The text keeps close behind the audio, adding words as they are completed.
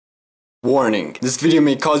Warning, this video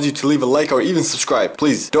may cause you to leave a like or even subscribe.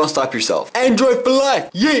 Please, don't stop yourself. Android for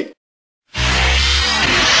life! Yeet!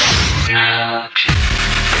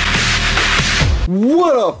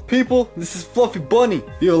 What up, people? This is Fluffy Bunny,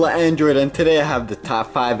 VivaLaOmar, and today I have the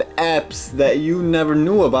top 5 apps that you never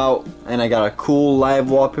knew about, and I got a cool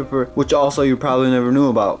live wallpaper, which also you probably never knew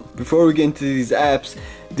about. Before we get into these apps,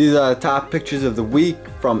 these are the top pictures of the week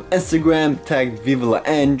from Instagram, tagged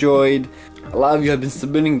VivaLaOmar. A lot of you have been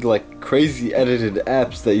submitting like crazy edited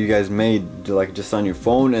apps that you guys made like just on your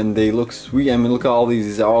phone, and they look sweet. I mean, look at all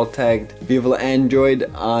these are all tagged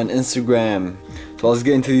VivaLaOmar on Instagram. So let's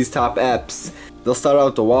get into these top apps. They'll start out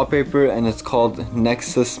with the wallpaper, and it's called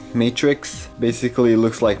Nexus Matrix. Basically it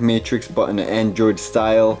looks like Matrix but in an Android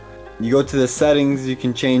style. You go to the settings, you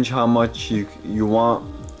can change how much you want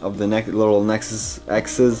of the little Nexus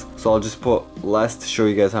X's. So I'll just put less to show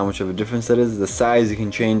you guys how much of a difference that is. The size, you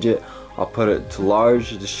can change it. I'll put it to large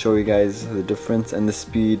to show you guys the difference, and the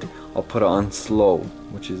speed I'll put it on slow,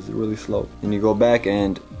 which is really slow. And you go back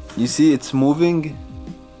and you see it's moving,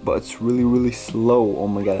 but it's really slow. Oh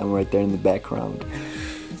my god, I'm right there in the background.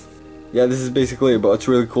 Yeah, this is basically it, but it's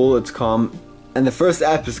really cool. It's calm. And the first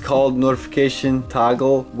app is called Notification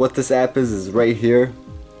Toggle. What this app is right here,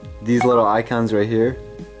 these little icons right here,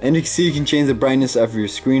 and you can see you can change the brightness of your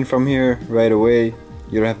screen from here right away.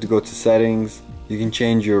 You don't have to go to settings. You can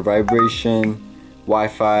change your vibration,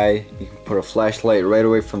 Wi-Fi, you can put a flashlight right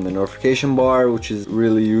away from the notification bar, which is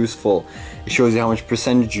really useful. It shows you how much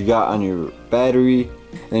percentage you got on your battery.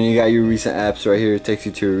 And then you got your recent apps right here. It takes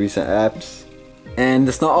you to your recent apps. And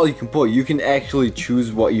that's not all you can put. You can actually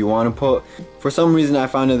choose what you want to put. For some reason I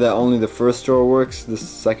found that only the first row works. The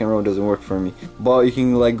second row doesn't work for me. But you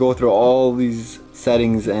can like go through all these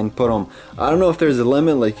settings and put them. I don't know if there's a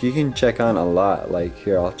limit. Like you can check on a lot. Like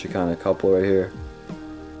here, I'll check on a couple right here.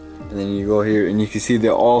 And then you go here and you can see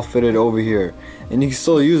they're all fitted over here. And you can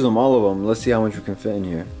still use them, all of them. Let's see how much we can fit in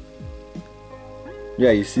here.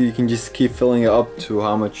 Yeah, you see you can just keep filling it up to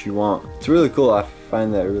how much you want. It's really cool. I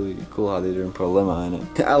find that really cool how they didn't put a limit on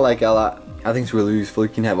it. I like it a lot. I think it's really useful. You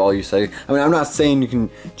can have all your settings. I mean, I'm not saying you can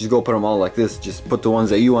just go put them all like this. Just put the ones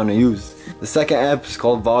that you want to use. The second app is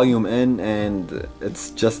called Volume In, and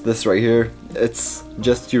it's just this right here. It's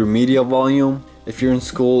just your media volume. If you're in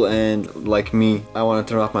school and like me, I want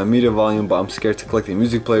to turn off my media volume, but I'm scared to click the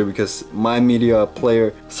music player because my media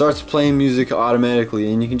player starts playing music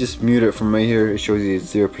automatically, and you can just mute it from right here. It shows you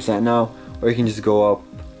it's 0% now, or you can just go up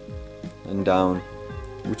and down,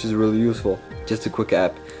 which is really useful. Just a quick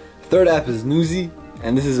app. Third app is Noozy,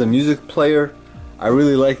 and this is a music player. I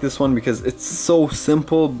really like this one because it's so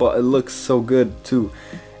simple, but it looks so good too.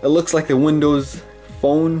 It looks like the Windows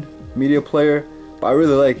Phone media player. But I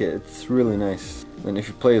really like it. It's really nice. And if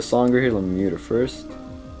you play a song right here, let me mute it first.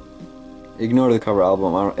 Ignore the cover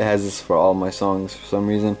album. It has this for all my songs for some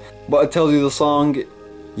reason. But it tells you the song. You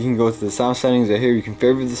can go to the sound settings right here. You can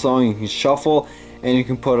favorite the song. You can shuffle, and you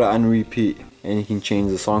can put it on repeat. And you can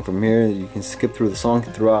change the song from here. You can skip through the song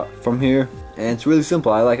throughout from here. And it's really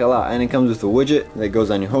simple. I like it a lot. And it comes with a widget that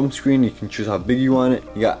goes on your home screen. You can choose how big you want it.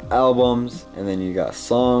 You got albums, and then you got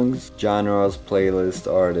songs, genres,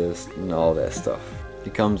 playlists, artists, and all that stuff.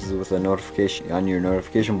 It comes with a notification on your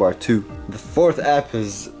notification bar too. The fourth app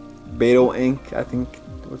is Didnt, I think.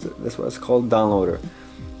 That's what it's called, downloader.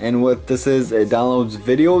 And what this is, it downloads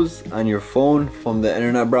videos on your phone from the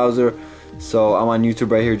internet browser. So I'm on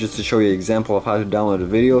YouTube right here just to show you an example of how to download a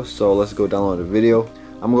video. So let's go download a video.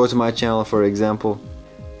 I'm gonna go to my channel for example.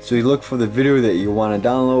 So you look for the video that you want to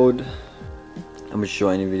download. I'm gonna show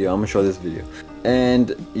any video. I'm gonna show this video.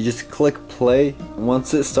 And you just click play.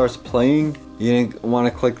 Once it starts playing, you're gonna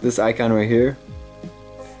want to click this icon right here,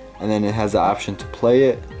 and then it has the option to play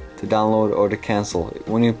it, to download, or to cancel.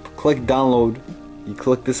 When you click download, you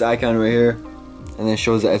click this icon right here, and then it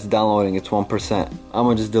shows that it's downloading. It's 1%. I'm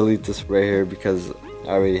gonna just delete this right here because I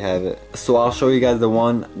already have it. So I'll show you guys the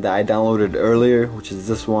one that I downloaded earlier, which is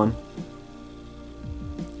this one.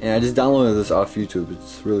 And I just downloaded this off YouTube.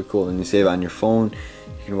 It's really cool. And you save it on your phone.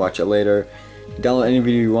 You can watch it later. You can download any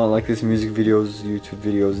video you want, like this, music videos, YouTube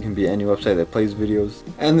videos. It can be any website that plays videos.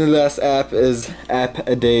 And the last app is App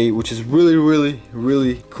a Day, which is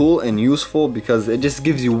really cool and useful because it just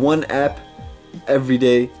gives you one app every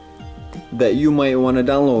day that you might want to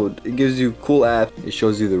download. It gives you cool apps. It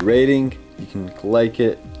shows you the rating. You can like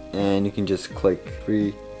it, and you can just click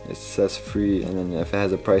free. It says free, and then if it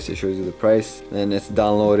has a price, it shows you the price. Then it's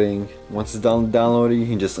downloading. Once it's done downloading, you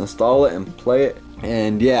can just install it and play it.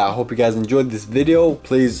 And yeah, I hope you guys enjoyed this video.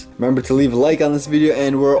 Please remember to leave a like on this video,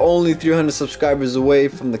 and we're only 300 subscribers away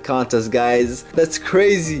from the contest, guys. That's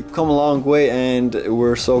crazy. Come a long way, and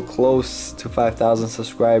we're so close to 5,000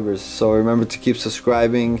 subscribers. So remember to keep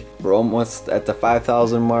subscribing. We're almost at the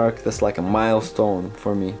 5,000 mark. That's like a milestone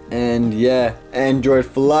for me. And yeah, Android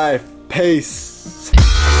for life. Peace.